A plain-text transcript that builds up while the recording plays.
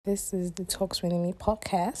This is the Talks with Nimi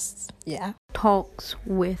podcast. Yeah. Talks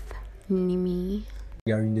with Nimi.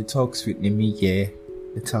 You're in the talks with Nimi, yeah.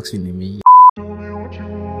 The talks with Nimi.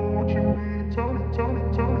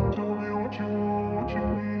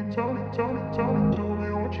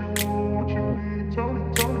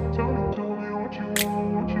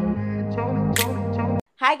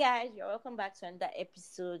 Hi guys, you're welcome back to another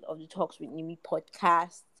episode of the Talks with Nimi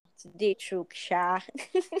podcast. Today choke Sha.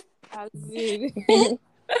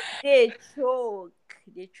 They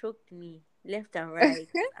choked me left and right and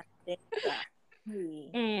center.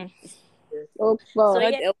 Hey. So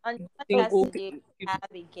yeah, on the podcast today we have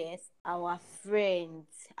a guest, our friend,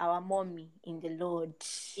 our mommy in the Lord.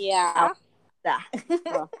 Yeah. Our This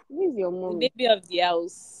is your mom. Baby of the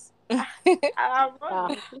house. our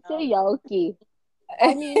mommy. Say you're okay.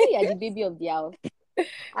 I mean, you know you're the baby of the house.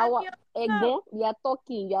 Our Egbon, we are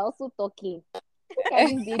talking. You're also talking. Look at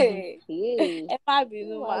this baby. Hey.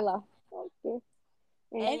 Voila. Okay.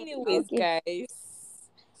 Anyways, guys,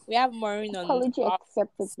 we have Maureen on Apology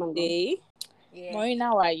accepted, today. Yeah. Maureen,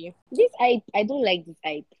 how are you? This hype, I don't like this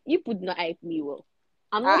hype. You put not hype me well.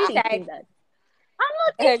 I'm not taking that. I'm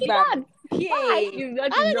not taking that. Why Hey. you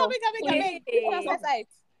not I enough?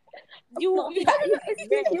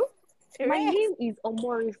 Excuse you. My name is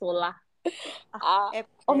Omorisola.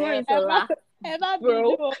 Omorisola.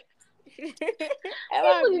 Bro. People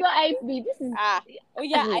do not hype me. This is Oh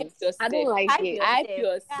yeah, hype yourself. I don't like it. Hype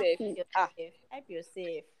yourself. Hype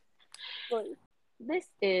yourself. This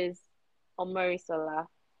is Omorisola,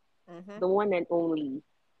 Mm-hmm. the one and only.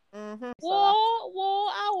 Mm-hmm. Whoa,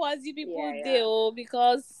 how was you people Yeah. there? Oh,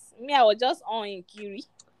 because me, I was just on in Kiri.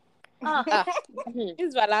 Mhm.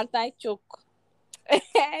 It's Valentine choke.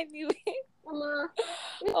 Anyway, Mama,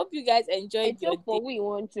 hope you guys I enjoyed your choke for day. we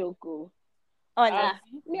want choco. Oh, no.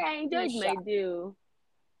 Me, I enjoyed my day.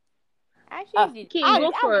 Actually, King, How go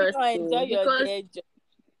you first. not enjoy your Because day?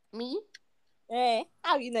 me?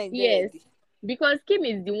 How you not enjoy yes, your day? because Kim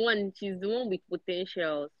is the one. She's the one with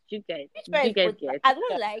potential. You guys get. I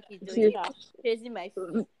don't like it. Though. She- You're chasing my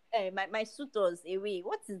my suitors away.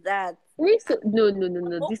 What is that? No.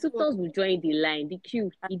 The suitors will join the line. The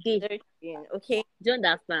queue. The day. Okay. Do you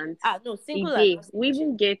understand? No, The single. day.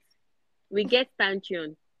 We get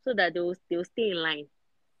stanchion so that they'll stay in line.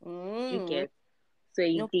 You get. So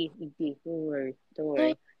No. it day. Don't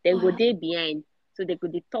worry. Then go day behind so they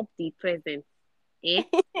could top the present.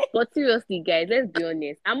 But seriously, guys, let's be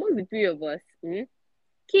honest. Among the three of us,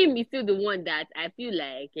 Kim is still the one that I feel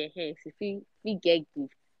like we get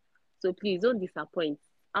gifts. So please don't disappoint.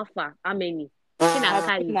 How far? How many? Can I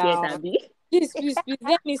carry you Now. get Abby? Please,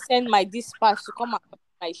 let me send my dispatch to come and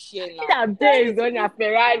my share now. That day is on a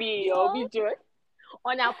Ferrari or video.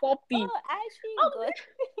 On a puppy. Oh,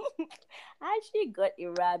 I actually got a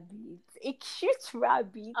rabbit, a cute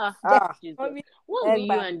rabbit. Jesus. Mommy, What will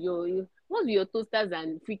you and what will your toasters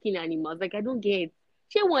and freaking animals? Like, I don't get.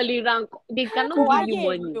 She only rank. They cannot give you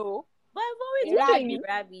money. No. but I've always Rabbit. been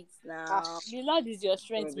rabbits now. The Lord is your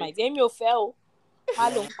strength, my Rabbit. dear. Me fell.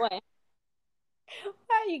 Hello,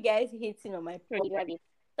 Why are you guys hating on my puppy? Rabbit.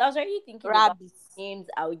 So I was already thinking about rabbits. names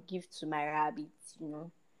I would give to my rabbits,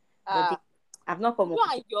 But Ah, I've not come up you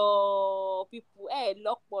with and your people,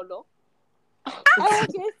 lock polo. Okay,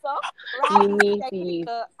 so Mimi, rabbits, please.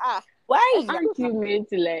 Why? Aren't you meant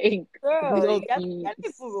to like Girl, not you got be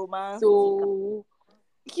people romance. so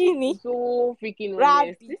Kini. freaking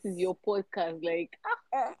Rabbit. honest? This is your podcast. Like,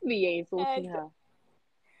 me insulting her.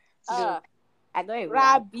 I got a rabbit,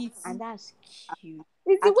 Rabbits. and that's cute.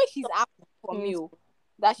 It's the way she's acting for me,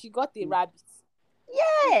 that she got a rabbit.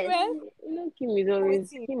 Yes. Well, You know, Kim is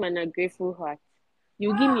always Waiting. Kim and a grateful heart.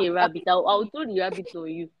 You give me a rabbit, I'll throw the rabbit on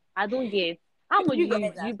you. I don't get how much You you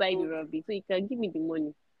guys are buy so- the rabbit so you can give me the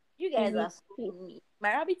money. You guys are screwing me.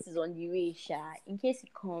 My rabbit is on the way, Sha. In case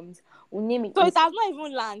it comes, we'll name it. so it has not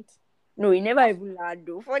even land. No, it never even land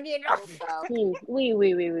though. Funny enough. Kim, wait.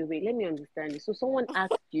 Let me understand this. So someone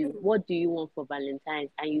asked you, what do you want for Valentine's?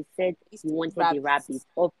 And you said It's you wanted rabbit. a rabbit.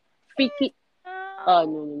 Or freaking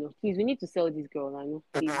no. Please, we need to sell this girl. I know.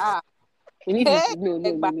 Please. We need to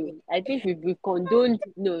no. I think we've condoned.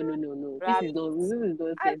 No. This is not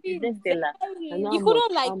sense. Let's tell her. And how You much-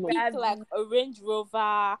 couldn't how much- pick like a Range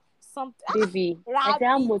Rover, something. Baby, I said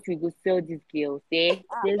how Rabbit. much we go sell this girl. There's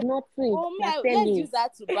nothing. Oh They're man, let's selling. use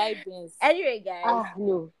that to buy Benz. Anyway, guys,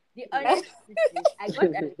 No. the honest truth is, I got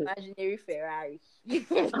an imaginary Ferrari.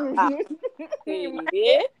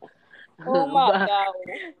 Hey. Oh my god.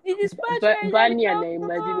 The dispatcher. Bunny and her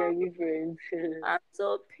imaginary friends. I'm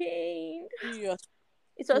so pained. Serious.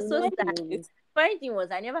 It was so sad. It's Funny thing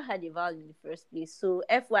was, I never had a vow in the first place. So,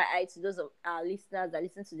 FYI to those of our listeners that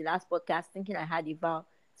listened to the last podcast thinking I had a vow,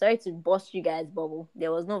 it sorry to bust you guys bubble.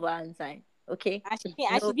 There was no Valentine. Okay. I should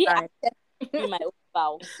be Valentine. accepting my own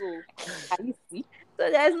vow. So can you see? So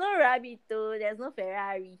there's no rabbit though. There's no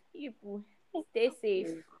Ferrari. People, stay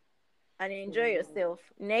safe and enjoy yourself.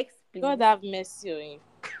 Next, please. God have mercy on you.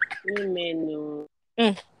 Amen. No.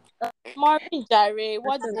 Maureen Jare,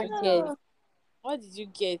 what did you get? What did you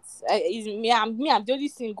get? I'm the only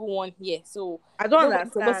single one here, so I don't nobody's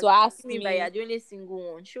understand. supposed to ask me, but you're the only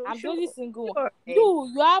single one. I'm the only single one. Sure.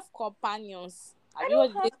 You have companions. I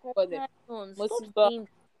don't have companions. Stop being,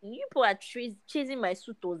 you people are chasing my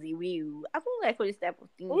suitors away. I don't like all this type of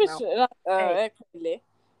thing now.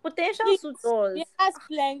 Potential suitors. There's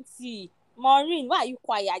plenty. Maureen, why are you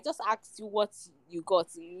quiet? I just asked you what you got.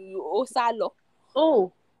 You Osalo.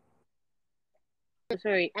 Oh.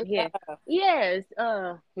 Sorry, I'm here. Yes.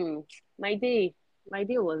 My day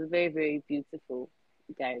was very, very beautiful,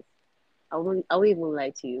 guys. I won't even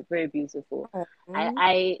lie to you. Very beautiful.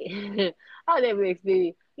 I how do I explain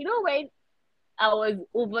it? You know, when I was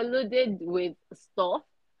overloaded with stuff,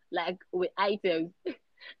 like with items,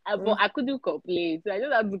 but I couldn't complain. So I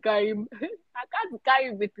just had to carry. I can't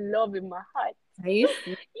carry with love in my heart. Are you?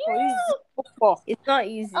 It's not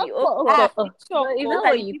easy. It's not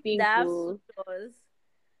what you think.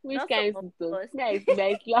 Which kind of stuff? Guys,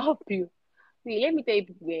 slap you. See, let me tell you,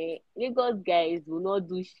 people, Lagos guys will not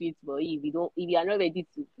do shit for you if you are not ready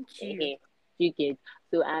to chicken.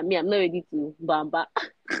 So I'm not ready to bamba.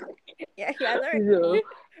 Yeah, you're not ready.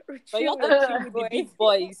 But you're not with the big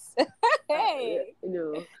boys. Hey.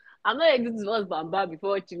 No, I'm not ready to watch bamba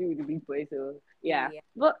before chilling with the big boys. So yeah.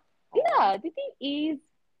 But yeah, the thing is,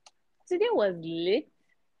 today was lit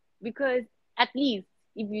because at least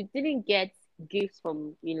if you didn't get gifts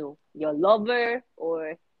from your lover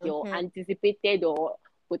or your anticipated or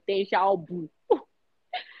potential boo,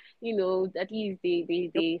 at least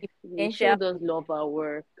they showed us love our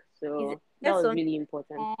work, so that was really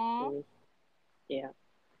important. Yeah.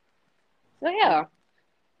 So yeah,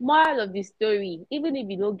 moral of the story: even if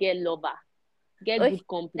you don't get lover, get good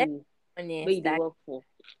company where you work for.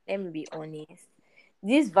 Let me be honest.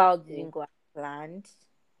 This vow didn't go as planned.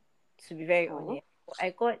 To be very honest,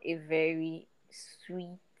 I got a very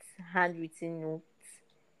sweet handwritten note.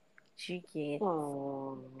 Chicken,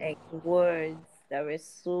 like words that were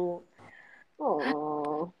so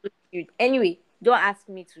cute. Anyway, don't ask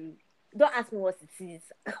me what it is.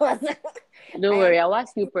 Don't worry, I'll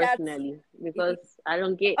ask you personally because I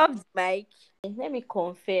don't get off the mic. Let me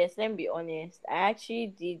confess, let me be honest. I actually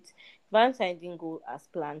did Valentine didn't go as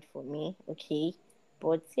planned for me, okay?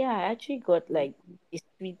 But yeah, I actually got like a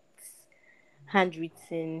sweet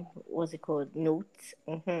handwritten, what's it called? Note.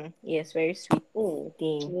 Yes, very sweet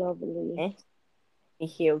thing. Lovely.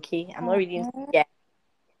 Here, okay? I'm not reading. Yeah,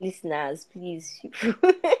 listeners, please.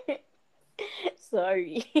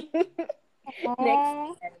 Sorry.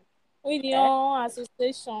 Next. With your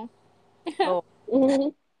association.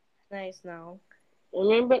 Nice now. I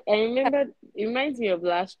remember. It reminds me of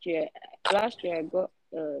last year. Last year I got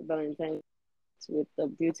Valentine's with a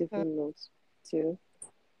beautiful note too.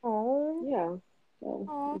 Oh. Yeah. So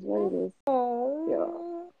it's what it is.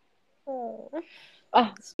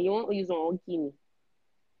 Yeah. You want to use on Kimi?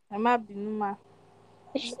 I might be no.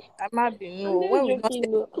 When we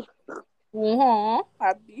not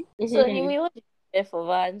Abby. So Nimi, what did you get for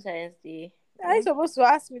Valentine's Day? Are you supposed to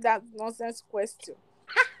ask me that nonsense question?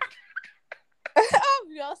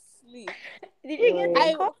 Obviously. Did you get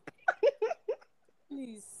a cup?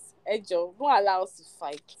 Please, Ejo, don't allow us to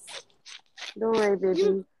fight. Don't worry,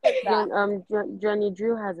 baby. Johnny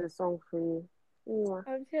Drew has a song for you.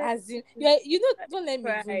 As in, don't let me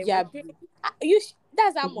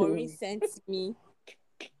that's how Maureen sent me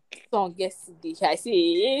song yesterday. I say,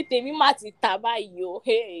 hey, Temi Mati Tabayo,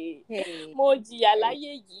 hey, Moji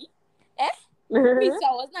Alaye yi. Me too,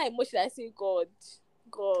 I was not emotional. I say, God.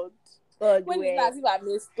 When it's as if I'm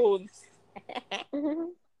a stone.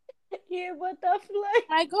 Yeah,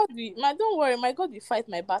 butterfly. Don't worry, my God will fight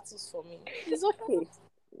my battles for me. It's okay.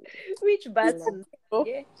 Which battle?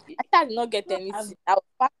 I did not get anything. I was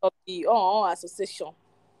part of the association.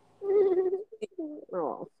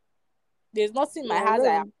 There's nothing in my house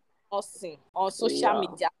I am not seeing on social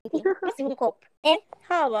media.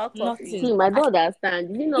 How about nothing? I don't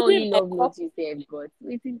understand. You know, only love what you say, God.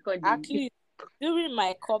 Actually, during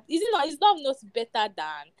my cup, it's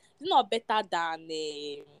not better than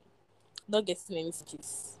not getting any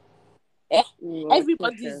skills.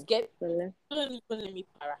 Everybody's getting. Don't even let me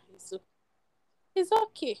para. It's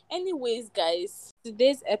okay. Anyways, guys,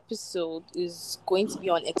 today's episode is going to be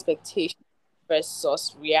on expectation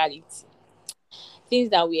versus reality. Things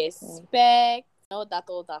that we expect, all that.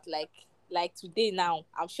 Like, like today now,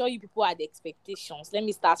 I'm sure you people had expectations. Let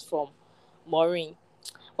me start from Maureen.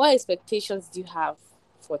 What expectations do you have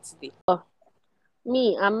for today?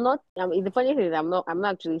 Me, I'm not. The funny thing is, I'm not. I'm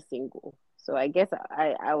not actually single. So I guess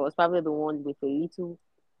I was probably the one with a little,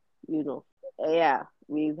 yeah,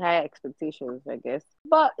 with high expectations, I guess.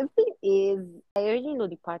 But the thing is, I already know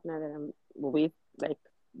the partner that I'm with, like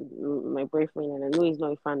my boyfriend, and I know he's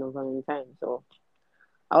not a fan of Valentine. So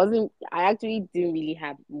I actually didn't really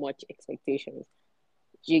have much expectations.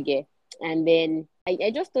 Do you get? And then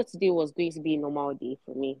I just thought today was going to be a normal day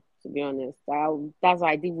for me, to be honest. That's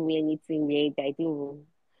why I didn't wear anything weird. I didn't.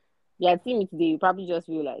 Yeah, see me today, you probably just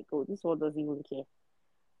feel like, oh, this one doesn't even care.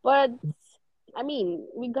 But I mean,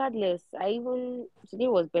 regardless, today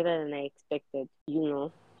was better than I expected.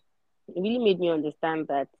 It really made me understand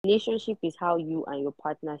that relationship is how you and your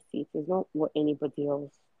partner see it. It's not what anybody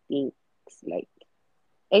else thinks. Like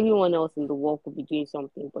everyone else in the world could be doing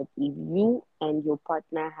something, but if you and your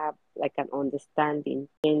partner have like an understanding,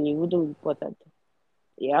 then you wouldn't be bothered.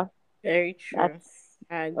 Yeah, Very true.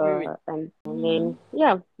 I agree with and then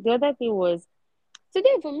yeah, the other thing was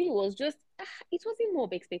today for me was just it wasn't more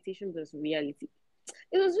of expectation versus reality.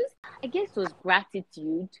 It was just, I guess, it was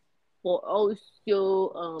gratitude for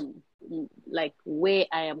also like where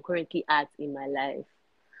I am currently at in my life.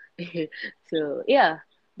 So yeah,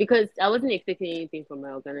 because I wasn't expecting anything from my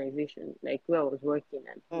organization, like where I was working,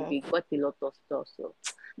 and we got a lot of stuff. So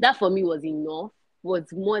that for me was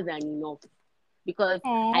more than enough, because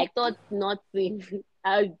I thought nothing.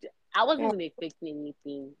 I wasn't even expecting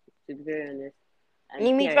anything, to be very honest.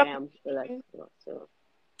 And here I am, so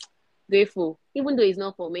grateful, even though it's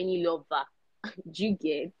not for many lover, do you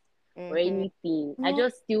get, or anything. I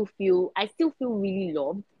still feel really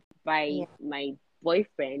loved by my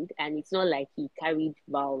boyfriend, and it's not like he carried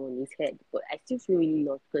vow on his head, but I still feel really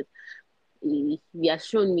loved because he has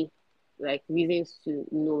shown me like reasons to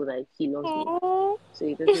know that he loves me, so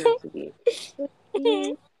it doesn't have to be.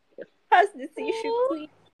 That's the issue, queen.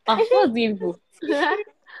 What's beautiful. Yeah,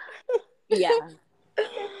 that's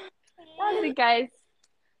it, guys.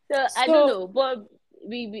 So I don't know, but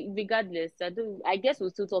regardless, I guess we'll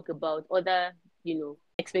still talk about other,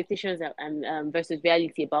 expectations and versus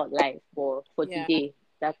reality about life. For today,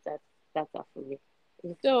 that's that for me.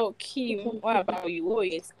 So Kim, what about you? What are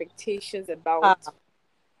your expectations about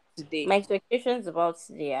today? My expectations about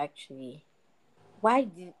today, actually. Why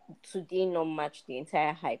did today not match the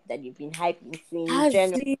entire hype that you've been hyping since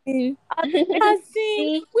January? With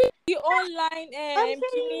the online, I'm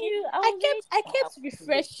telling you, I kept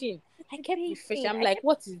refreshing. I'm like,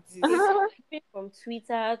 what is this? From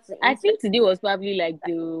Twitter to Instagram. I think today was probably like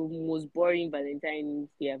the most boring Valentine's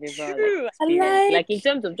Day I've ever experienced. Like in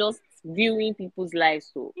terms of just viewing people's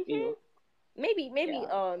lives, so maybe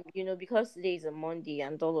because today is a Monday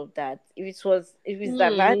and all of that. If it's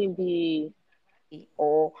that maybe,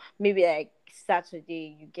 or maybe like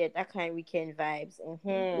Saturday, you get that kind of weekend vibes.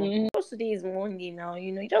 Because today is Monday now,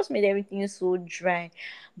 it just made everything so dry.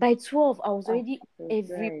 By 12, I was already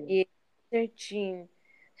every day searching.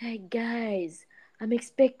 Like, guys, I'm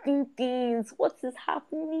expecting things. What is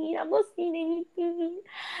happening? I'm not seeing anything.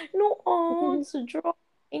 No on to draw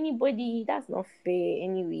anybody. That's not fair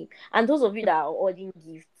anyway. And those of you that are ordering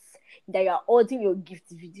gifts, that you are ordering your gift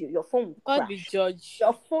video, your phone will crash. God be judge.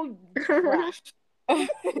 Your phone will crash. God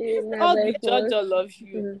be judge all of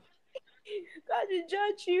you. God will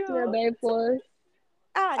judge you. By force.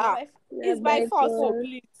 It's by force. Oh,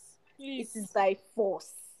 please. It is by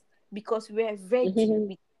force, because we are ready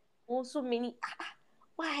with also many.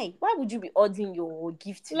 Why would you be ordering your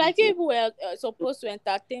gift? Like people were supposed to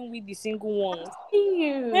entertain with the single ones.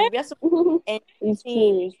 We are supposed to It's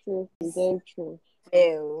true. It's very true.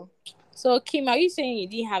 Well, so Kim, are you saying you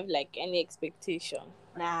didn't have like any expectation?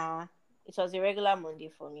 Nah, it was a regular Monday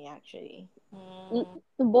for me, actually. But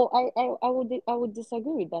I would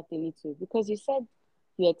disagree with that a little, because you said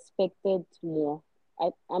you expected more.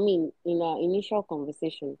 I mean, in our initial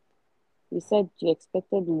conversation, you said you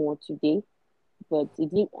expected more today, but it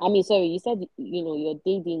didn't. I mean, sorry, you said your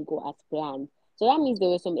day didn't go as planned. So that means there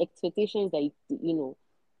were some expectations that you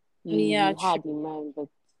had in mind, but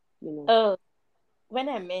when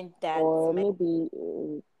I meant that, or maybe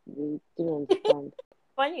we didn't understand.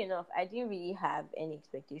 Funny enough, I didn't really have any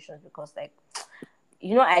expectations, because I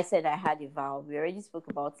said I had a vow. We already spoke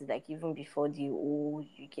about it, like even before the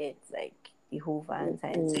whole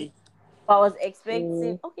Valentine's Day. But I was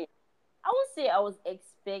expecting. Okay, I won't say I was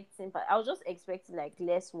expecting, but I was just expecting like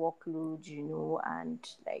less workload, and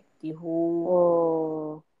like the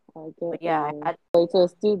whole. I get. Yeah, but it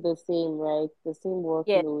was still the same, right? The same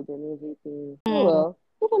workload and everything. Oh well,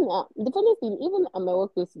 even the funny thing, even at my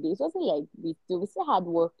workplace today, it wasn't like we still had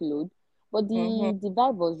workload, but the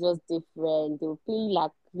vibe was just different. They were playing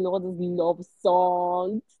like all these love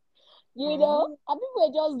songs, and people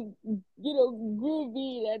were just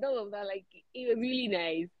groovy and all of that. Like it was really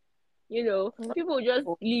nice. People would just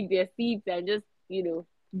leave their seats and just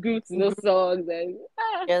groove to those songs and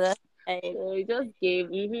so it just gave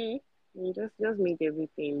it just made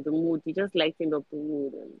everything the mood. It just lightened up the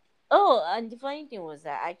mood and the funny thing was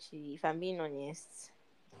that actually, if I'm being honest,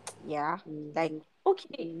 like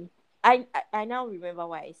okay, I now remember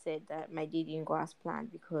why I said that my day didn't go as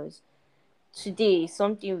planned, because today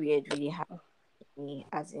something weird really happened to me.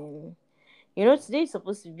 As in, today is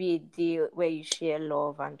supposed to be a day where you share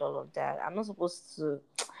love and all of that. I'm not supposed to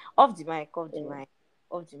off the mic, guys.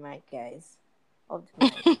 Off the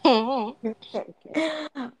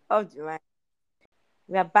mic. Off the mic.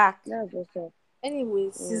 We are back. that's what's up.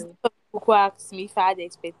 Anyways, since people who asked me if I had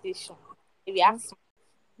expectation, if you ask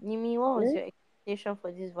Nimi, what was your expectation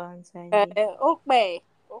for this Valentine Day? Okay.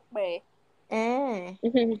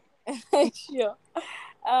 Sure.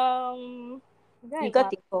 You got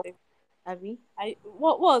the cup, Abby?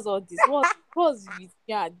 What was all this? What was with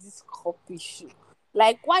this cup issue?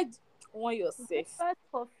 Like, why want yourself?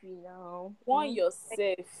 Coffee now. Want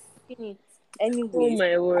yourself. Anyways, oh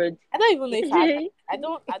my word! I don't even know if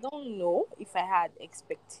I don't know if I had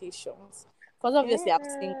expectations, because obviously I'm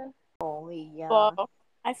single. Oh yeah. But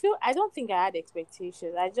I don't think I had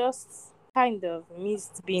expectations. I just kind of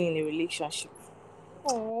missed being in a relationship.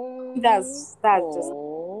 Oh, that's just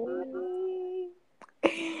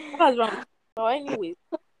what's wrong. But anyways,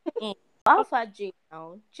 how far Jade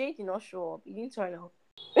now? Jade did not show up. He didn't turn up.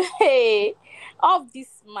 Hey, off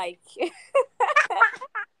this mic.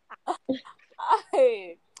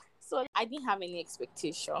 So I didn't have any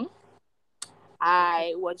expectation.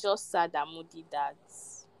 I was just sad and moody that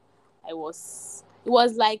it was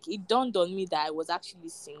like it dawned on me that I was actually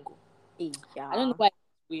single. Yeah. I don't know why it's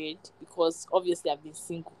weird, because obviously I've been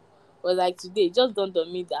single. But like today, it just dawned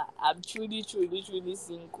on me that I'm truly, truly, truly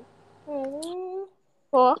single.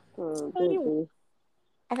 Anyway.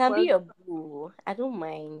 I can be your boo. I don't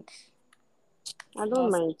mind. I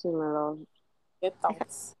don't mind too, my love. Get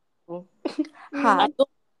out. I don't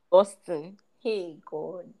Boston. Hey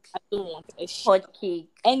God. I don't want a hot cake.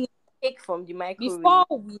 Any cake from the microwave. Before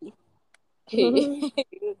we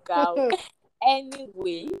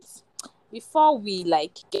anyways, before we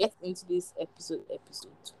get into this episode,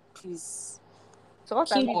 please. So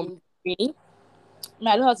what are you doing?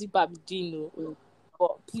 I don't know how to be doing,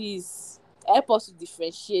 but please help us to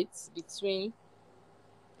differentiate between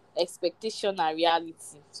expectation and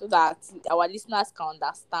reality, so that our listeners can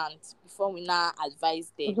understand before we now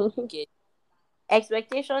advise them.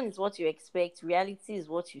 Expectation is what you expect. Reality is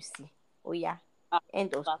what you see. Oh yeah.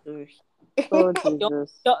 End of story. Oh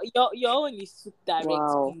Jesus. Your own is too direct.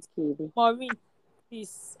 Wow. Please. Maureen,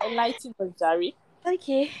 please enlighten us, Jerry.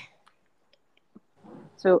 Okay.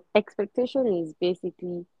 So expectation is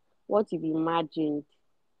basically what you've imagined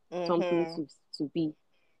something to be.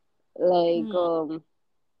 Like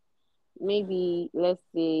maybe let's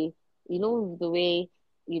say, the way,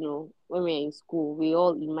 when we're in school, we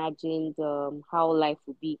all imagined how life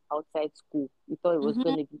would be outside school. We thought it was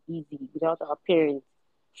going to be easy without our parents.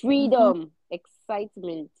 Freedom,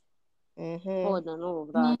 excitement, fun and all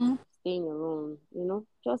of that. Staying alone,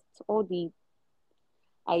 just all the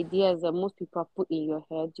ideas that most people have put in your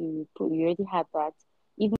head. You already had that.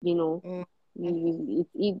 Even,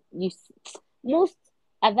 most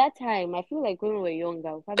at that time, I feel like when we were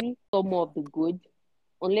younger, we probably saw more of the good.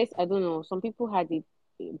 Unless, I don't know, some people had it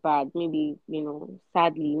bad. Maybe,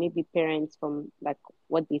 sadly, maybe parents from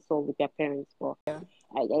what they saw with their parents. But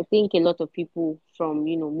I think a lot of people from,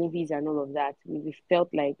 movies and all of that, we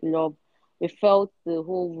felt like love. We felt the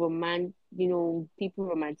whole romance, people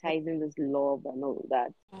romanticizing this love and all of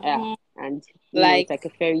that. Yeah. And it's like a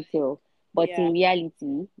fairy tale. But in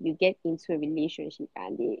reality, you get into a relationship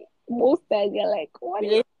and most times you're like, what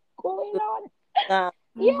is going on?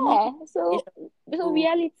 Yeah. So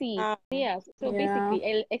reality. So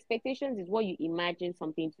basically, expectations is what you imagine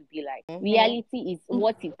something to be like. Reality is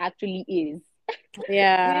what it actually is.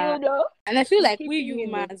 Yeah. And I feel like we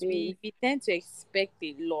humans, we tend to expect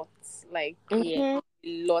a lot. A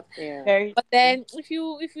lot. Yeah. But then if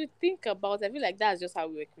you think about it, I feel like that's just how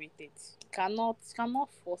we were created. Cannot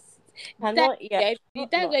force it. The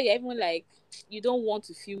time where you're even like, you don't want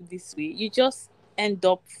to feel this way, you just end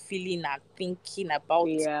up feeling and thinking about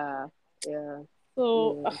it. Yeah.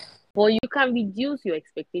 So well, you can reduce your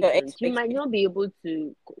expectations. You might not be able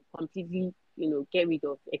to completely get rid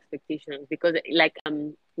of expectations, because like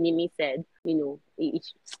Nimi said,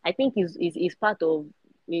 I think is part of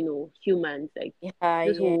humans, like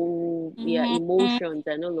this whole emotions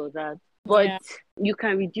and all of that. But you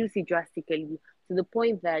can reduce it drastically to the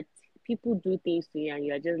point that people do things to you and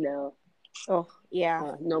you're just like,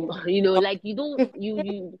 number, like you don't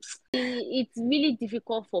you it's really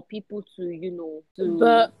difficult for people to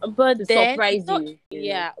but to then surprise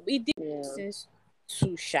you. We did since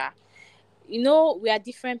Susha. We are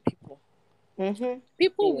different people.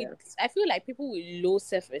 People with, I feel like people with low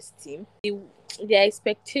self-esteem, their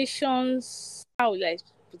expectations, how will I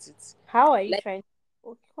put it? How are you trying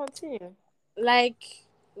to continue? Like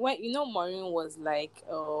when Maureen was like,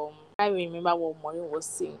 I remember what Maureen was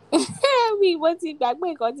saying. We want it back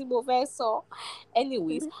when so.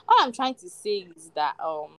 Anyways, all I'm trying to say is that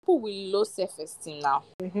people with low self-esteem now,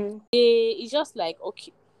 it's just like,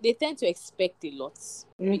 okay, they tend to expect a lot.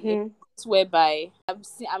 Whereby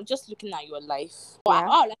I'm just looking at your life.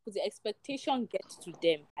 All like the expectation gets to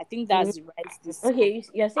them. I think that's the right this. Okay,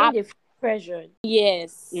 you're saying they feel pressured.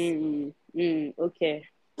 Yes. Okay.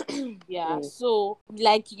 So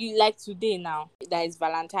like today now, that is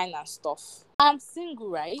Valentine and stuff. I'm single,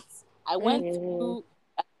 right? I went through,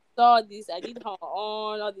 I saw this, I did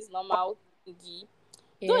all this normal thingy.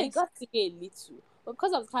 Though it got to me a little, but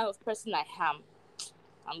because of the kind of person I am,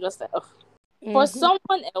 I'm just like, For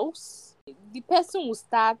someone else, the person will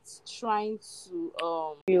start trying to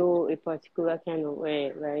feel a particular kind of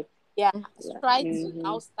way, right? Try to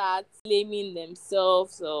now start blaming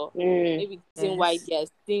themselves, or maybe the reason why they're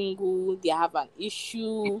single, they have an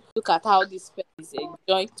issue. Look at how this person is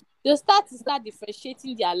enjoying. They start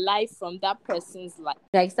differentiating their life from that person's life.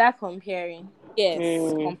 Like start comparing.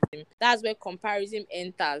 Yes, that's where comparison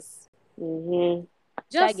enters.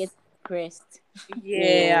 Just get depressed.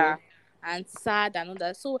 And sad and all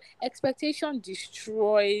that. So expectation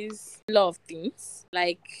destroys a lot of things.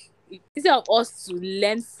 Like instead of us to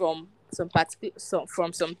learn from some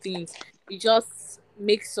things, it just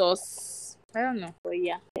makes us, I don't know. But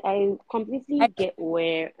I completely get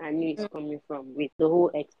where Anu is coming from with the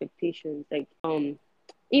whole expectations. Like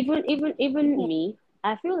even me,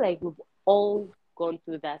 I feel like we've all gone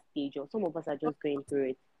through that stage, or some of us are just going through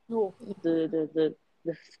it.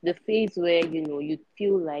 The phase where you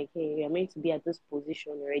feel like, hey, you're meant to be at this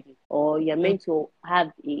position already, or you're meant to have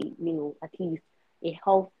at least a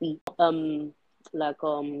healthy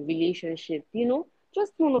relationship,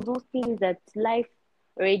 just one of those things that life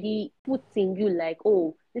already puts in you, like,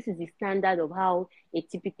 oh, this is the standard of how a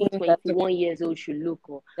typical 21 years old should look,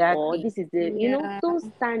 or this is the those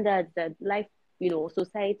standards that life,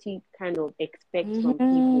 society kind of expects from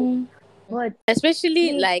people. But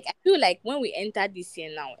especially like I feel like when we entered this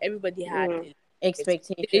year now, everybody had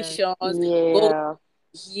expectations. Because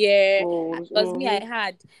me, I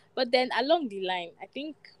had, but then along the line,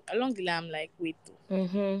 I'm like, wait,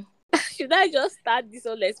 should I just start this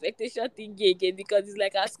whole expectation thing again? Because it's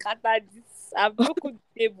like I scattered this, I've broken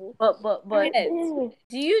the table. But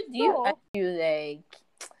do you feel like,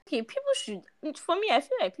 okay, people should, for me, I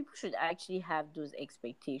feel like people should actually have those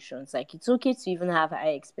expectations. Like, it's okay to even have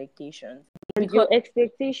high expectations. And your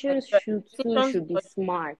expectations should be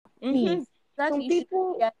smart. Please. Some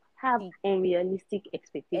people have unrealistic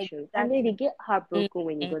expectations, and then they get heartbroken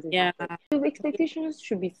when it doesn't happen. Your expectations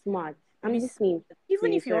should be smart. I'm listening.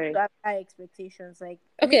 Even if you want to have high expectations, like,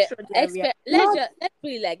 okay, let's put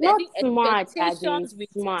it like that. I think smart expectations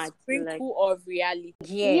with smart, sprinkle of reality.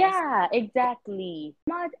 Yeah, exactly.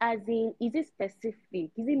 Smart as in, is it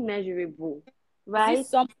specific? Is it measurable? Right? Is it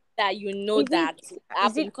something that that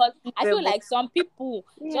happen? Because I feel like some people,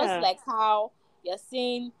 just like how you're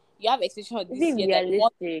saying, you have expectations this year that you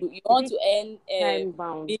want to earn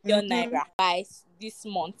million naira by this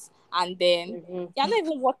month, and then you're not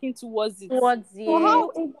even working towards it. So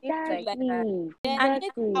how exactly? Like that? And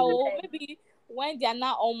maybe when they are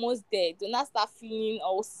not almost there, do not start feeling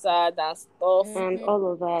all sad and stuff and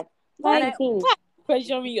all of that. Why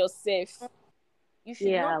pressuring yourself? You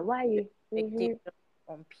should not. Why you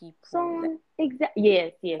on people?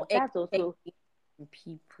 Yes. That's also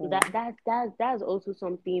people. That's also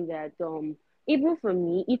something that even for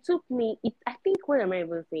me, it took me. I think, what am I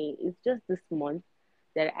even saying? It's just this month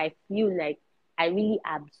that I feel like I really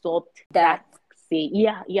absorbed that.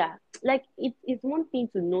 Like it's one thing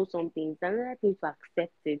to know something, it's another thing to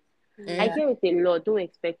accept it. I hear it a lot. Don't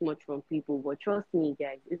expect much from people, but trust me,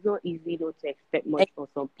 guys, it's not easy not to expect much from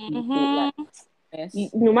some people. Like,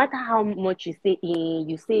 no matter how much you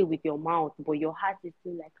say with your mouth, but your heart is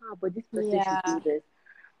still like, but this person should do this.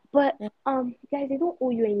 But guys, they don't owe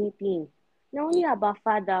you anything. Not only about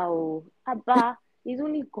father or Abba, It's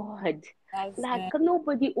only God. Like it.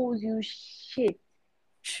 nobody owes you shit.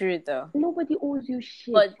 True though. Nobody owes you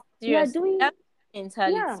shit. But You are seriously, doing that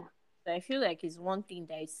mentality, yeah. I feel like it's one thing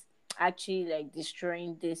that is actually like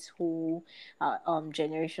destroying this whole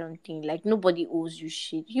generation thing. Like nobody owes you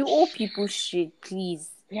shit. You owe people shit,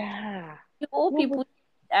 please. Yeah. You owe Nobody... people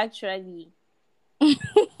actually. Wait,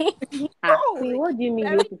 what do you mean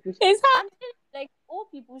I you mean, owe people shit? it's like owe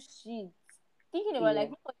people shit. Thinking about like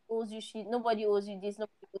nobody owes you shit, nobody owes you this,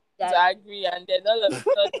 nobody owes you that. To agree, and then all of a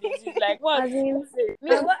sudden it's like what? I mean,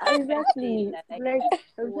 exactly.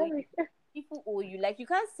 People owe you. Like you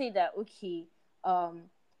can't say that okay,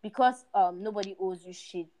 because nobody owes you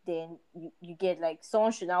shit, then you get like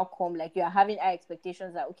someone should now come, like you are having high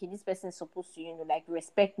expectations that okay, this person is supposed to, like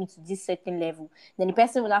respect me to this certain level. Then the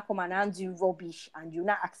person will not come and hand you rubbish and you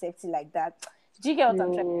not accept it like that. Do you get what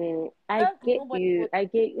I'm trying? I get you. I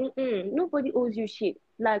get nobody owes you shit.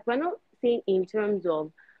 Like we're not saying in terms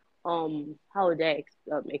of how would I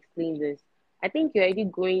explain this? I think you're already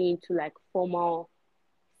going into like formal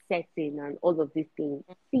setting and all of these things.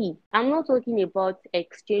 See, I'm not talking about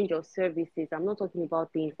exchange of services. I'm not talking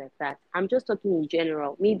about things like that. I'm just talking in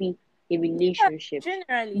general. Maybe a relationship.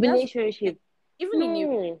 Generally, relationship. Even in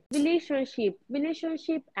you. Relationship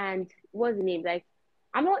and what's the name? Like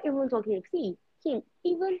I'm not even talking see, Kim,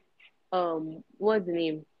 even what's the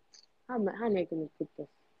name? How am I gonna put this?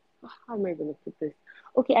 How am I gonna put this?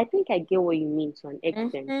 Okay, I think I get what you mean to an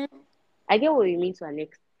extent. I get what you mean to an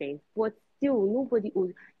extent, but still, nobody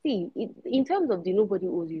owes. See, in terms of the nobody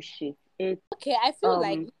owes you shit. Okay, I feel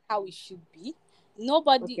like how it should be.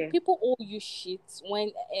 People owe you shit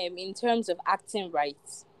when in terms of acting right.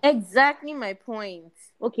 Exactly my point.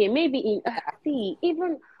 Okay, maybe in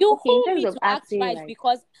even you in terms me of to act acting right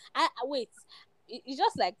because I wait. It's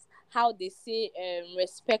just like how they say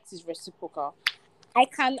respect is reciprocal. I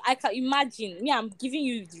can imagine me. I'm giving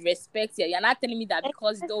you the respect here. You're not telling me that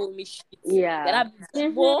because you don't owe me shit. Yeah.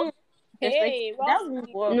 Hey,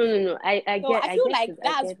 no. I get. I feel like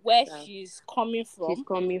that's where she's coming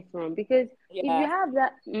from. Because if you have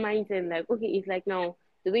that mindset, like okay, it's like now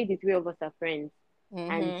the way the three of us are friends,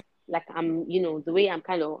 and like I'm, the way I'm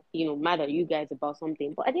kind of, mad at you guys about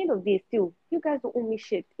something, but at the end of the day, still, you guys don't owe me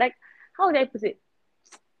shit. Like, how would I put it?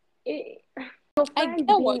 Your friend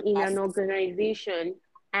being in an organization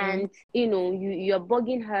and you're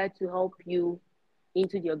bugging her to help you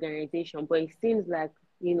into the organization, but it seems like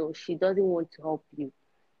she doesn't want to help you.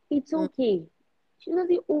 It's okay. She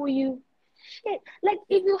doesn't owe you shit. Like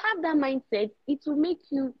if you have that mindset, it will make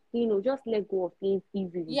you just let go of things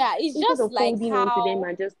easily. Yeah, it's instead just of like holding on to them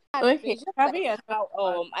and just I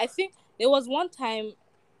think there was one time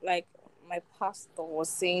like my pastor was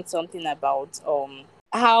saying something about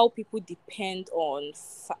how people depend on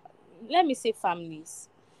let me say families.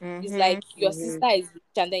 It's like your sister is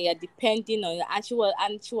rich and then you're depending on her. And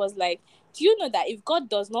she was like, do you know that if God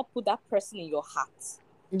does not put that person in your heart,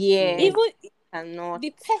 even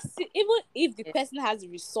if the person has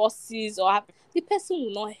resources or the person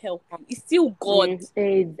will not help you, it's still God.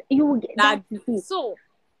 You will get that. So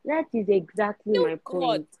that is exactly my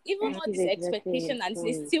point. Even all this expectation and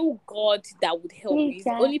it's still God that would help you. It's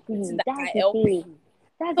the only person that can help you.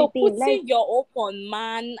 That's so the thing. Putting your hope on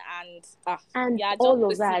man and all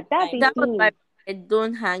of that. That's the thing. Why I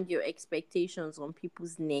don't hang your expectations on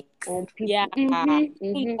people's necks. Yeah. That's the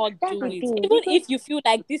thing. Even if you feel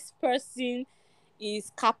like this person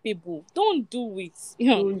is capable, don't do it.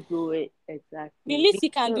 Don't do it. Exactly. The least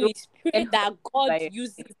you can do is pray that God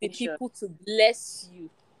uses the people to bless you.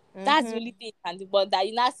 That's the only thing you can do. But that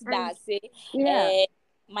you not sit down and say,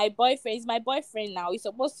 my boyfriend is my boyfriend now. He's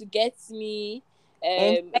supposed to get me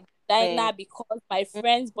Diana because my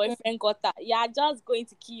friend's boyfriend got that. You're just going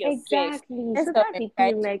to kill yourself. Exactly. So that's the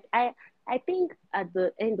thing. Like I think at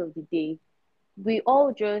the end of the day, we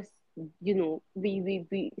all just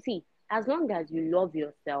we see, as long as you love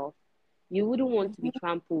yourself, you wouldn't want to be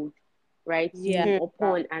trampled, right?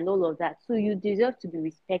 Upon and all of that. So you deserve to be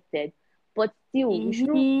respected, but still you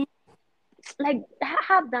shouldn't like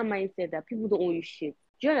have that mindset that people don't owe you shit.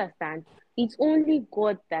 Do you understand? It's only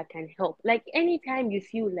God that can help. Like anytime you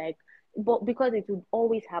feel like, but because it would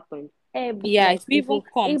always happen. Like, even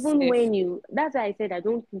when you. That's why I said I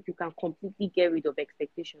don't think you can completely get rid of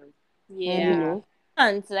expectations. Yeah.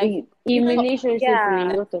 And like in relationships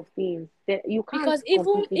and a lot of things, that you can't. Because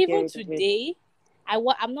even today,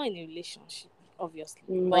 I'm not in a relationship, obviously,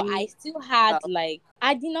 but I still had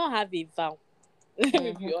I did not have a vow. Let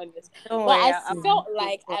me be honest. But I felt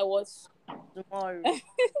like I was tomorrow.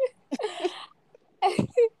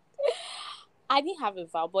 I didn't have a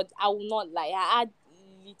vow, but I will not lie. I had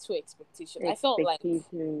little expectations. I felt like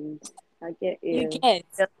I get you. You get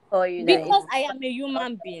because I am a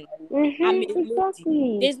human being. I'm a lady.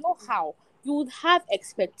 Exactly. There's no how. You would have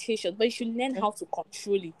expectations, but you should learn how to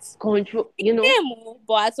control it. You know.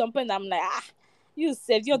 But at some point, I'm like, you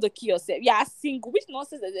said you want to kill yourself. You are single. Which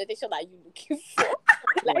nonsense expectation are you looking for?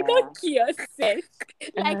 Like, don't kill yourself.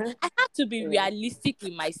 Like, I have to be realistic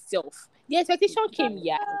with myself. The expectation came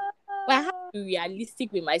here, but I have to be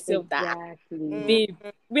realistic with myself. Exactly. That, babe,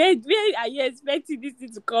 where are you expecting this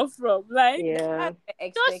thing to come from? Like,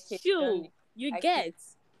 just chill. You get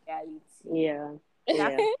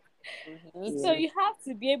reality. So you have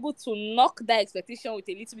to be able to knock that expectation with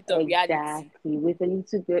a little bit of reality. Exactly, with a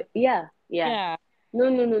little bit. Yeah. No,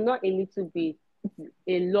 not a little bit.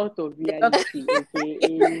 A lot of reality. Okay, a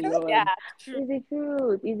lot. Yeah, true. Is it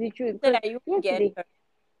true? Because yesterday,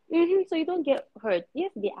 so you don't get hurt.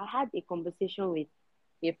 Yesterday, I had a conversation with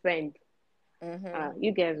a friend.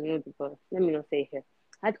 You guys know because let me not say here.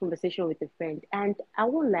 I had a conversation with a friend, and I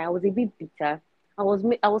won't lie, I was a bit bitter. I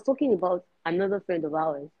was talking about another friend of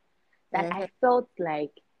ours that I felt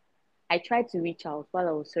like I tried to reach out while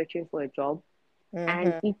I was searching for a job,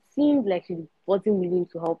 and it seemed like she wasn't willing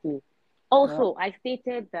to help me. Also, I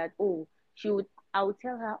stated that I would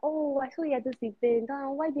tell her, I saw you at this event.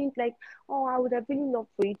 Why didn't I would have really loved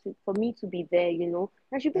for me to be there,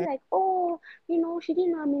 And she'd be like, she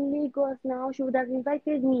didn't know I'm in Lagos now. She would have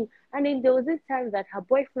invited me. And then there was this time that her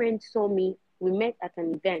boyfriend saw me. We met at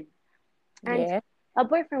an event, and her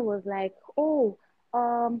boyfriend was like,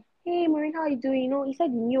 hey, Maureen, how are you doing? He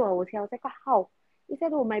said he knew I was here. I was like, how? He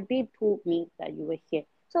said, my babe told me that you were here.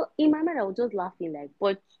 So in my mind, I was just laughing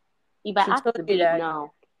but if I asked the babe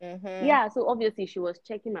now, so obviously she was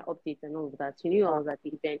checking my updates and all of that. She knew I was at the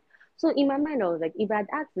event. So in my mind, I was like, if I'd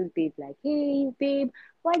asked this babe, like, hey, babe,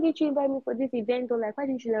 why didn't you invite me for this event? Or like, why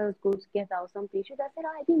didn't you let us go together or something? She would have said,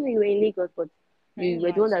 I didn't know you were in Lagos, but you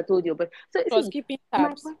were the one that told you. But so was keeping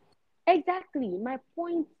tabs. Exactly. My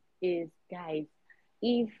point is, guys,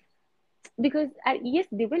 because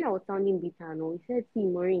yesterday when I was sounding bitter, he said, see,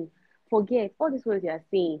 Maureen, forget all these words you are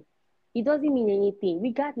saying. It doesn't mean anything.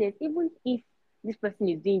 Regardless, even if this person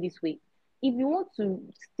is doing this way, if you want to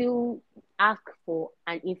still ask for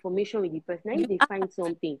an information with the person, I need to find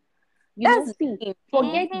something.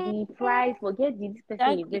 Forget the price, forget this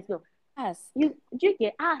person is this. You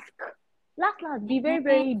get ask. Last, be very,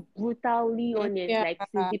 very brutally honest. Like,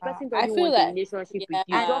 since the person doesn't want a relationship with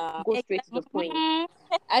you, just go straight to the point.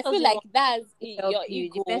 I feel like that's your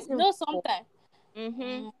ego. Sometimes.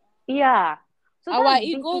 Yeah. So our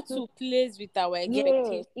ego to plays with our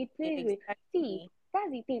expectations. It plays with. See, that's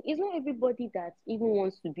the thing. It's not everybody that even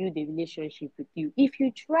wants to build a relationship with you. If you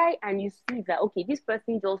try and you see that, okay, this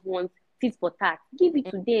person just wants tit for tat, give it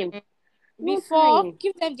to them. Before,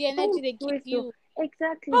 give them the energy they give you.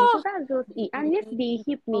 Exactly. So that's just it. And yesterday it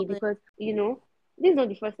hit me because, this is not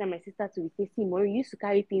the first time my sister to say, see, Maureen, you used to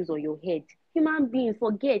carry things on your head. Human beings,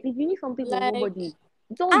 forget. If you need something from nobody,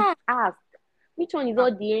 don't ask. Which one is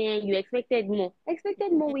all the end? You expected more.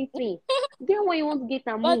 With me. Then when you want to get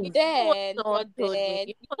a move. But then,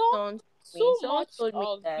 too much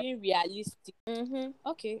of being realistic.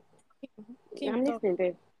 Okay. I'm listening,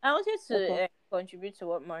 babe. I wanted to contribute to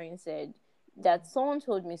what Maureen said. That someone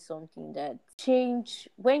told me something that change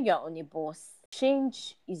when you're on a bus.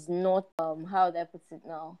 Change is not how would I put it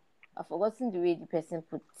now? I've forgotten the way the person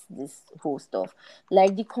puts this whole stuff.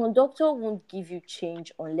 Like the conductor won't give you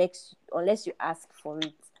change unless you ask for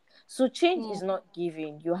it. So change is not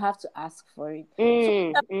given. You have to ask for it.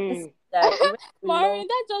 Maureen,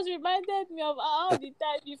 that just reminded me of all the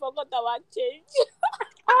time you forgot our change.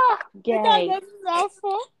 Guys.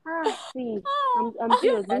 See, I'm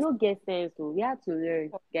serious. We don't get sense, so we have to learn,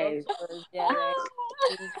 guys. They're like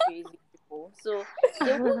crazy people. So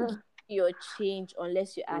they won't give you your change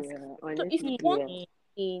unless you ask. So if you want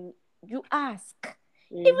in, you ask.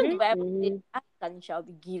 Even the Bible says, ask and it shall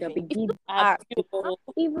be given.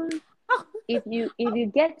 Even if you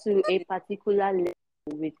get to a particular level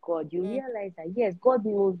with God, you realize that yes, God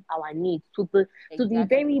knows our needs to the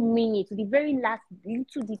very minute, to the very last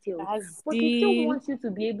little details. But He still wants you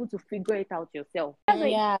to be able to figure it out yourself.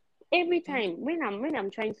 That's every time when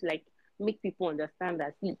I'm trying to make people understand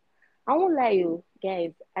that. See, I won't lie you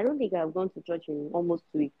guys. I don't think I've gone to church in almost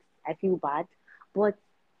 2 weeks. I feel bad, but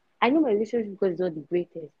I know my relationship because it's not the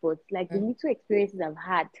greatest. But the little experiences I've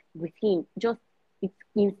had with him, it's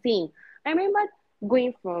insane. I remember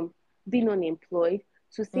going from being unemployed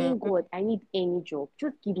to saying, God, I need any job.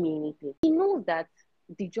 Just give me anything. He knows that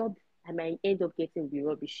the job I might end up getting will be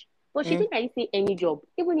rubbish. But she think I say any job.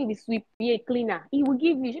 Even if it's sweep, be a cleaner, he will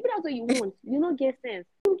give you. Maybe that's what you want. You don't get sense.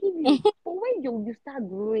 He will give you. But when you start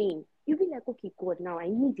growing. You'll be like, okay, God, now I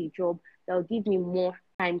need a job that will give me more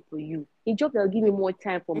time for you. A job that will give me more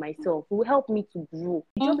time for myself. Will help me to grow.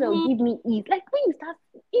 A job that will give me ease. Like when you start,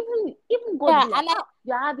 even God, be like,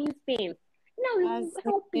 you're having pain. Now you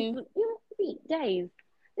help people. See, guys,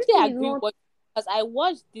 this I is agree not. Because I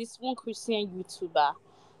watched this one Christian YouTuber.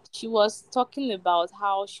 She was talking about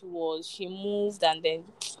how she moved, and then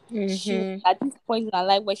she at this point in her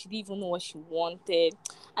life where she didn't even know what she wanted,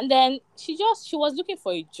 and then she was looking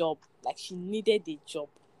for a job, like she needed a job,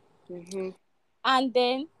 and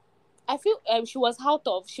then I feel she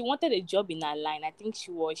wanted a job in her line. I think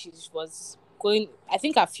she was going. I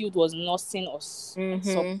think her field was nursing or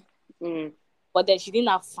something, but then she did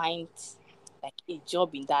not find like a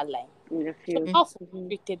job in that line. So how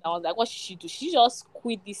frustrated I was like, what should she do? She just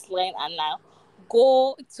quit this line and now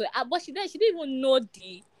go to but she didn't even know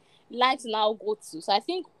the line to now go to. So I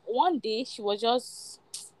think one day she was just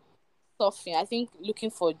suffering, I think looking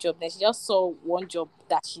for a job. Then she just saw one job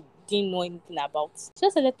that she didn't know anything about. She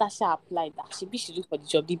just let Tasha apply that. She looked for the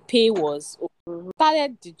job. The pay was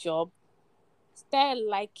started the job, started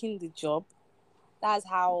liking the job. That's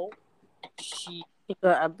how she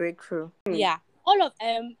got a breakthrough. Yeah. All of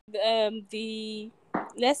the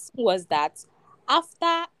lesson was that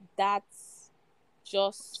after that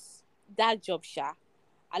job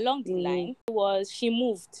along the line she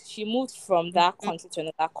moved from that country to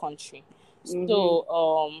another country. So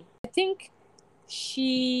I think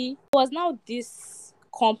she was now this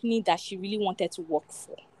company that she really wanted to work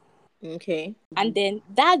for. Okay. And then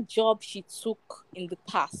that job she took in the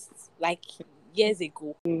past, like years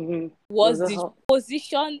ago, was the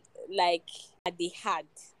position like that they had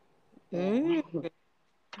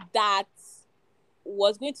that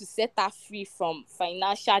was going to set her free from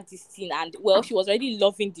financial discipline, and she was already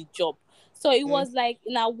loving the job. So it was like,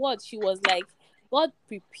 in her words, she was like, God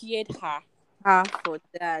prepared her for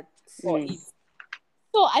that. for it.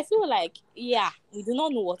 So I feel like, we do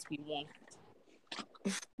not know what we want.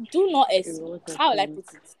 Do not how will I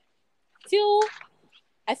put it? Still,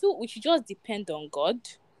 I feel we should just depend on God,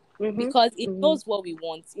 because He knows what we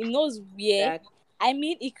want. He knows where. I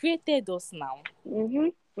mean, He created us now.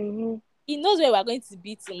 He knows where we're going to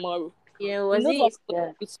be tomorrow. Was He knows it? what we're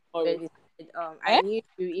going to be tomorrow. I knew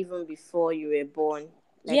you even before you were born.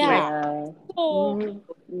 So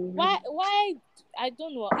why I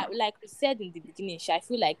don't know. Like we said in the beginning, I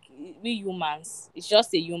feel like we humans, it's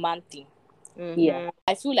just a human thing.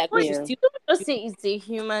 I feel like we should still just say it's a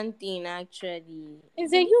human thing. Actually,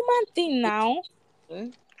 it's a human thing now.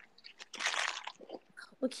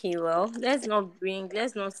 Okay, well, let's not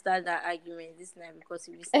start that argument this night, because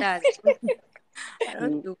if we start, I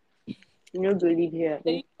don't know. No believe here.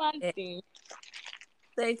 The human thing.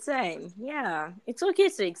 So it's fine. Yeah, it's okay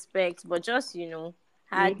to expect, but just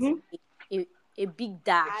had a big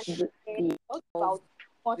dash. A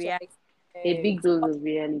big dose of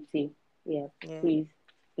reality. Yeah, please.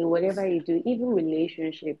 In whatever you do, even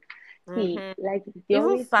relationship. See, like they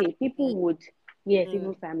always say, people would,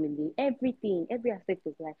 even family, everything, every aspect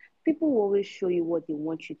of life, people will always show you what they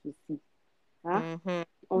want you to see.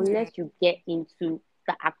 Unless you get into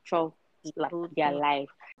the actual, like, their life.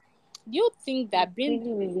 Do you think that being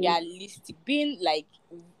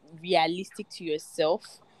realistic to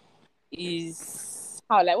yourself is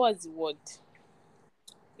what's the word?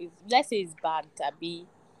 Let's say it's bad, Tabi,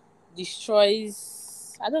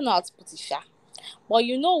 destroys, I don't know how to put it, but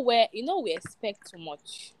we expect too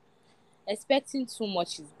much. Expecting too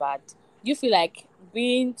much is bad. Do you feel like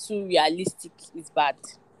being too realistic is bad?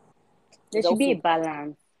 There should be a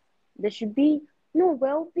balance. There should be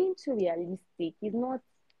being too realistic is not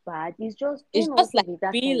bad. It's just like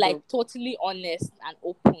being like totally honest and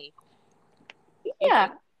open.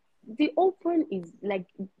 Yeah. The open is like,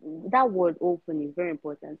 that word open is very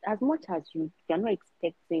important. As much as you're not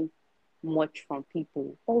expecting much from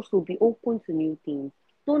people, also be open to new things.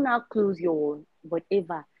 Don't now close your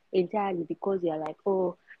whatever entirely because you're like,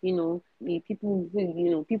 the people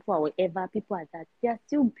who, people are whatever, people are that. There are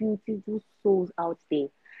still beautiful souls out there.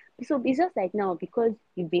 So it's just like now, because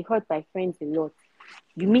you've been hurt by friends a lot,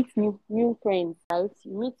 you meet new friends, right?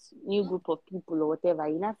 You meet new group of people or whatever.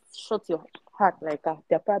 You not shut your heart like that.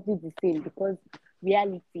 They're probably the same, because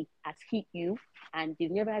reality has hit you, and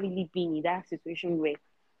you've never really been in that situation where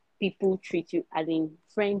people treat you, as in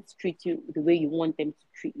friends treat you the way you want them to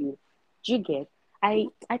treat you. Do you get?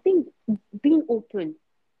 I think being open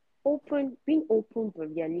but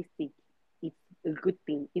realistic is a good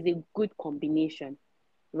thing. It's a good combination,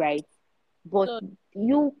 right? But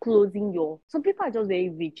you closing some people are just very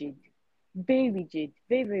rigid, very rigid,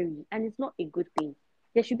 very, very rigid, and it's not a good thing.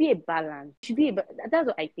 there should be a balance. That's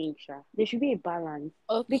what I think, Sha. There should be a balance.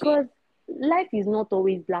 Okay. Because life is not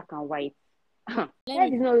always black and white.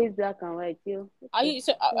 Life is not always black and white, yo. Are you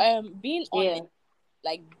being honest?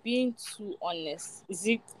 Like being too honest, is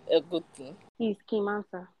it a good thing? Please, Kim,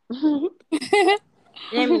 answer.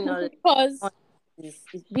 Let me know. Because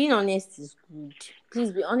being honest is good.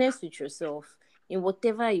 Please be honest with yourself in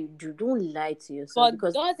whatever you do. Don't lie to yourself.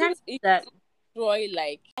 But doesn't it destroy,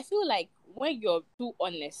 like, I feel like when you're too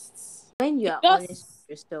honest, when you are honest with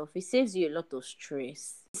yourself, it saves you a lot of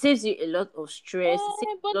stress. It saves you a lot of stress.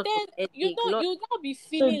 But then you not be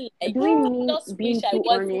feeling like do we mean being too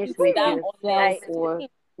honest with yourself or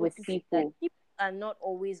with people? People are not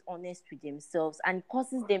always honest with themselves, and it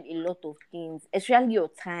causes them a lot of things, especially your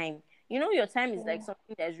time. You know, your time is like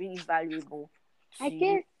something that's really valuable. I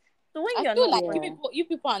guess. So when you're not, like, you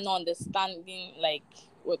people are not understanding, like,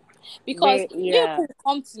 what, because people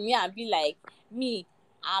come to me and be like, me,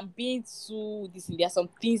 I'm being too this, and there are some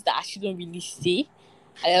things that I shouldn't really say.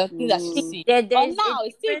 I don't think that should say. But now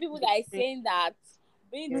it's still people that are saying that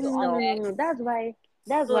being too honest. No. That's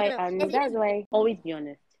why always be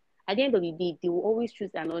honest. At the end of the day, they will always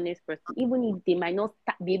choose an honest person, even if they might not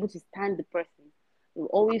be able to stand the person. They will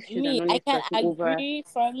always choose an honest person over. I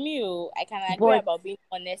can agree about being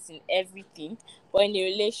honest in everything, but in a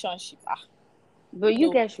relationship, But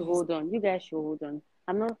you guys should hold on.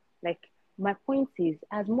 I'm not, like, my point is,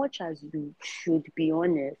 as much as you should be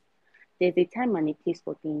honest, there's a time and a place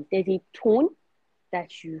for things. There's a tone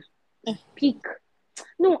that you speak.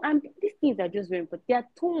 No, these things are just very important. There are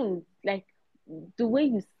tones, like the way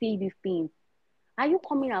you say these things. Are you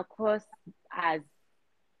coming across as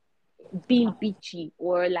being bitchy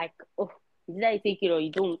or like, oh, did I take it or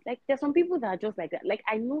you don't? Like, there's some people that are just like that. Like,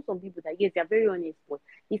 I know some people that, yes, they're very honest, but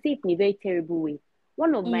they say it in a very terrible way.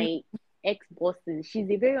 One of my ex-bosses, she's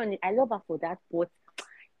a very honest. I love her for that, but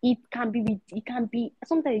it can be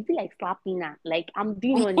sometimes you feel like slapping her. Like, I'm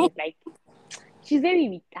being honest, like, she's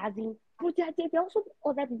very irritating. But there are also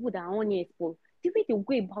other people that are honest, but the way they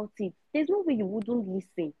go about it, there's no way you wouldn't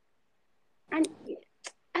listen. And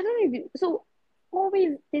I don't know so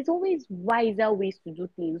there's always wiser ways to do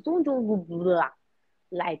things. Don't just blah.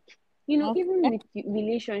 Like, even with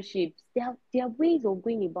relationships, there are ways of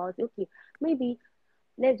going about it. Okay, maybe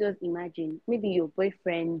let's just imagine, maybe your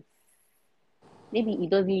boyfriend, maybe he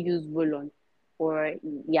doesn't use roll-on, or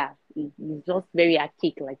he's just very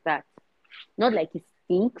archaic like that. Not like he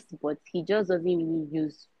stinks, but he just doesn't really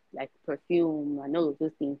use like perfume and all of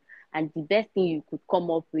those things. And the best thing you could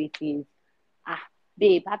come up with is,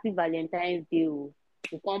 babe, happy Valentine's Day. You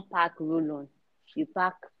can't pack roll-on, you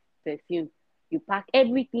pack perfume, you pack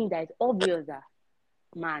everything that is obvious that,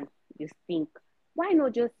 man, you stink. Why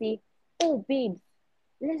not just say, oh, babes,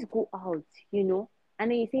 let's go out, and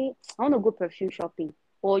then you say, I want to go perfume shopping,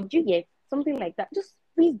 or do you get something like that? Just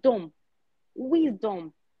wisdom,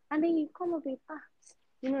 and then you come up with,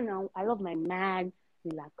 now I love my man,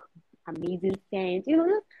 you like amazing scent,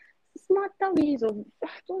 smarter ways of,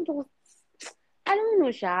 don't just, I don't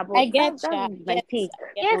know, Sha, but that's my take.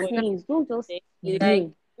 Yes, please, don't just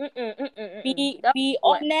like, be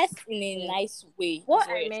honest in a nice way. What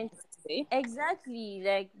I meant to say. Exactly,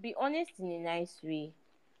 like, be honest in a nice way.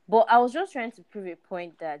 But I was just trying to prove a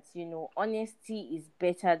point that, honesty is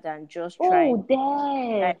better than just trying.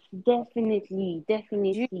 Oh, definitely.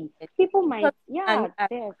 People might, and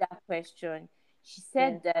that question. She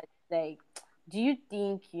said that, like, do you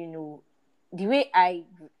think, the way I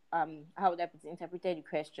how would I interpreted the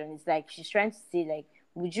question is like she's trying to say, like,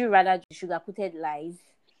 would you rather sugar-coated lies?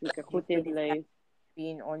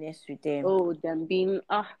 Being honest with them. Oh, than being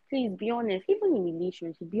please be honest. Even in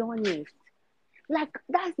relationship, be honest. Like,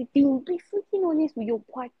 that's the thing. Be freaking honest with your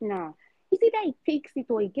partner. It's either he takes it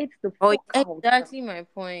or he gets the fuck out. Exactly my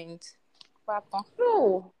point. Papa.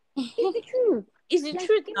 No, it's the truth. It's the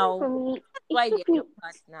truth now. That's why they're your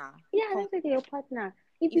partner. Yeah, that's why they're your partner.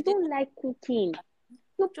 If you don't like cooking,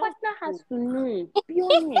 your partner has to know. Be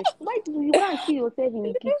honest. Why do you go and see yourself in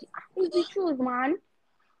the kitchen? It's the truth, man.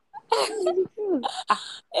 It's the truth.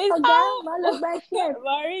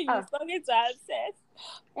 Maureen is talking to herself.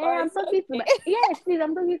 I'm talking to yes, please,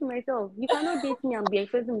 I'm talking to myself. You cannot date me and be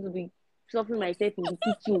expecting me to be suffering myself in the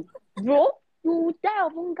kitchen. Bro, you will die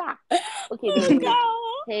of hunger. Okay,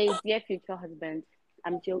 hey, dear future husband.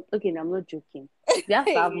 I'm joking. Okay, no, I'm not joking. We have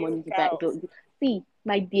to have money to buy. See,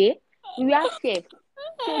 my dear, we have chefs.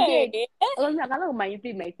 I cannot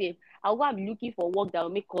manipulate myself. I'll go and be looking for work that will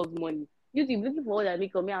make us money. You be looking for work that will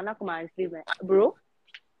make us money. I'll not come and say, bro.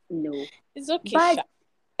 No. It's okay. But,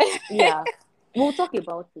 yeah. We'll talk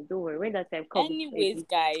about it. Don't worry. When that time comes. Anyways,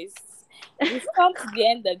 guys, we've come to the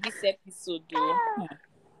end of this episode, though.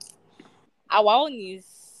 Our own is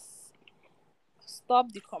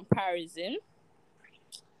stop the comparison,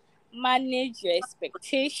 manage your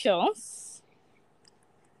expectations.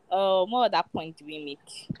 What other point do we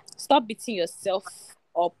make? Stop beating yourself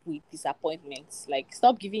up with disappointments. Like,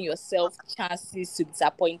 stop giving yourself chances to be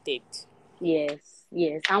disappointed. Yes,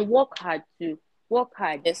 and work hard too. Work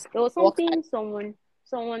hard. Yes, there was something someone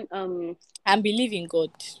and believe in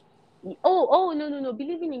God. No,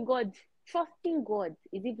 believing in God, trusting God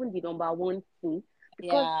is even the number one thing,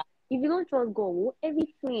 because if you don't trust God,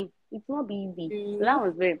 everything, it's not be easy. So that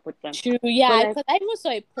was very important. True. Because I even saw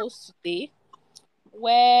a post today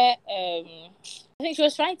where I think she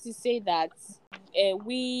was trying to say that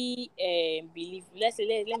we believe, let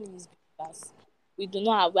me use this, we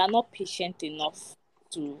are not patient enough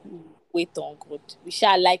to wait on God. We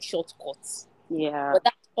shall like shortcuts. Yeah. But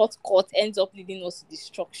that shortcut ends up leading us to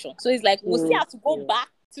destruction. So it's like we'll still have to go back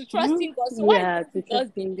to trusting God. So why don't we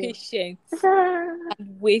just be patient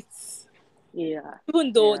and wait? Yeah.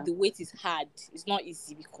 Even though the wait is hard, it's not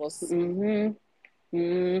easy because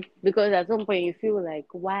because at some point you feel like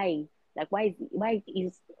why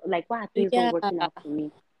is like why are things not working out for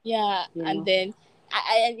me? Yeah, and then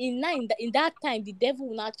in that time, the devil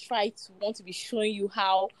will not try to want to be showing you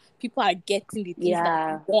how people are getting the things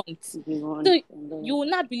that you want. So you will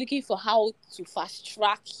not be looking for how to fast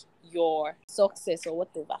track your success or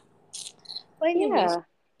whatever. But anyways,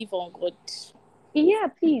 believe on God. Yeah,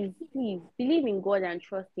 please believe in God and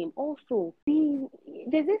trust Him. Also,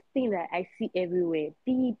 there's this thing that I see everywhere.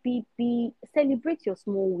 Celebrate your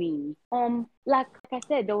small wins. Like I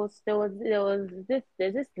said, there's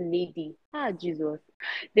this lady. Jesus,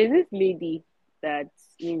 there's this lady that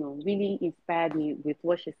really inspired me with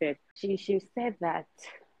what she said. She said that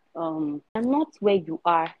you're not where you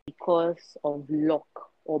are because of luck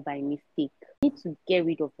or by mistake. You need to get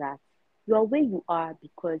rid of that. You are where you are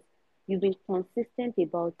because you've been consistent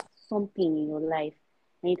about something in your life,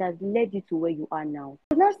 and it has led you to where you are now.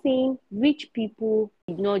 I'm not saying rich people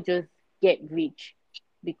did not just get rich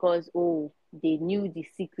because they knew the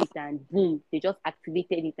secret and boom, they just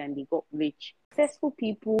activated it and they got rich. Successful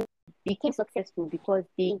people became successful because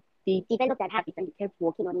they developed that habit and they kept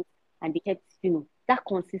working on it and they kept, that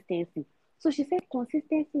consistency. So she said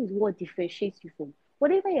consistency is what differentiates you from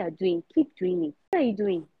whatever you are doing. Keep doing it. What are you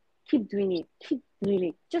doing? Keep doing it. Keep doing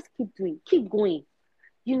it. Just keep doing. Keep going.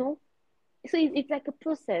 So it's like a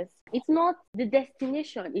process. It's not the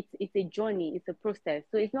destination. It's a journey. It's a process.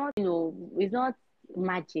 So it's not it's not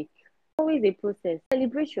magic. It's always a process.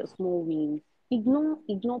 Celebrate your small wins.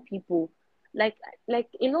 Ignore people. Like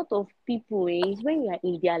a lot of people is when you are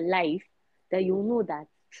in their life that you know that,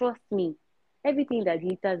 trust me, everything that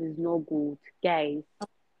glitters is not gold, guys.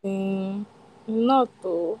 Not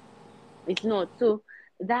though. It's not. So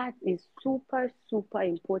that is super, super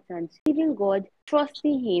important. Believing God,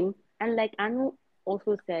 trusting Him, and like Anu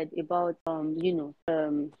also said about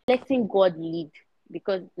letting God lead.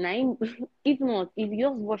 Because now, if you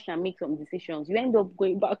just watch and make some decisions, you end up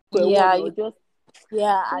going back to and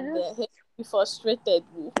be frustrated.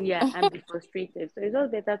 Yeah, and be frustrated. So it's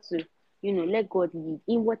just better to let God lead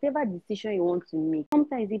in whatever decision you want to make.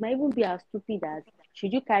 Sometimes it might even be as stupid as,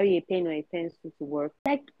 should you carry a pen or a pencil to work?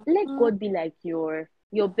 Like, let God be like your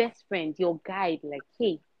best friend, your guide. Like,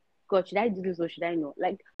 hey, God, should I do this or should I not?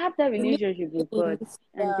 Like, have that relationship with God,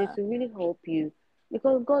 and it will really help you,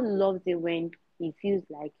 because God loves it when He feels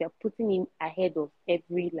like you're putting Him ahead of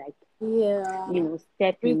every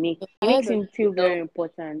step you make. It makes Him feel very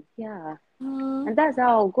important. Yeah. And that's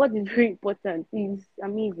how God is very important. He's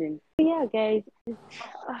amazing. Yeah, guys.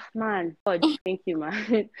 Man, God, thank you,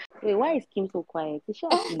 man. Wait, why is Kim so quiet? Is she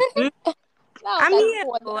asleep? I'm here.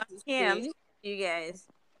 You guys.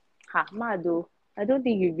 Mado, I don't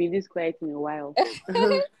think you've been this quiet in a while.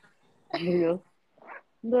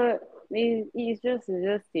 But it's just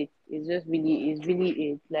it. It's just really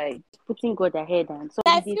it. Like putting God ahead, and so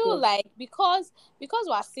I feel like because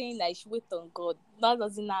we're saying that you should wait on God, that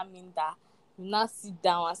doesn't mean that you now sit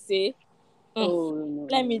down and say,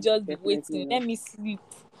 let me just be waiting, let me sleep.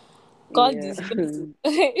 God is going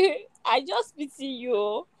to I just pity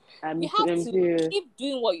you. You have to keep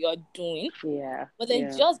doing what you're doing. Yeah. But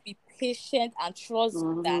then just be patient and trust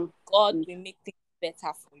that God will make things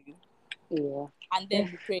better for you. Yeah. And then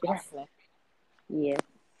be prayerful. Yeah.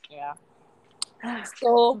 Yeah.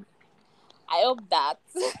 So I hope that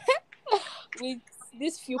with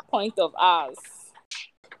this few points of ours,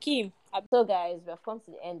 Kim. So guys, we have come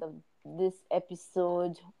to the end of this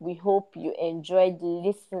episode. We hope you enjoyed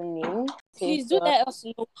listening. Please do let us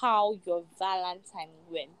know how your Valentine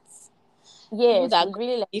went. Yes, we'd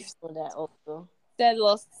really like to know that also. Tell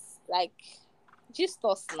us, like, just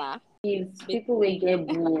us now. If people will get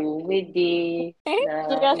blue, with the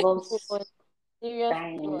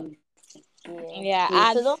serious. Yeah,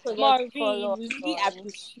 and so don't forget to follow. We really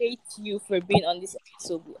appreciate you for being on this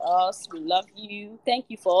episode with us. We love you. Thank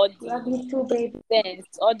you for all the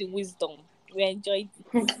sense, all the wisdom. We enjoyed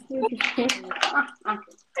it.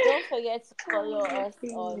 Don't forget to follow us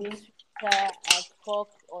on Twitter at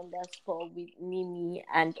talk_with_Nimi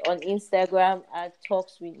and on Instagram at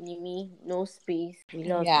talks_with_Nimi. No space. We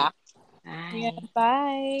love you.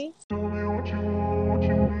 Bye. Tell me what you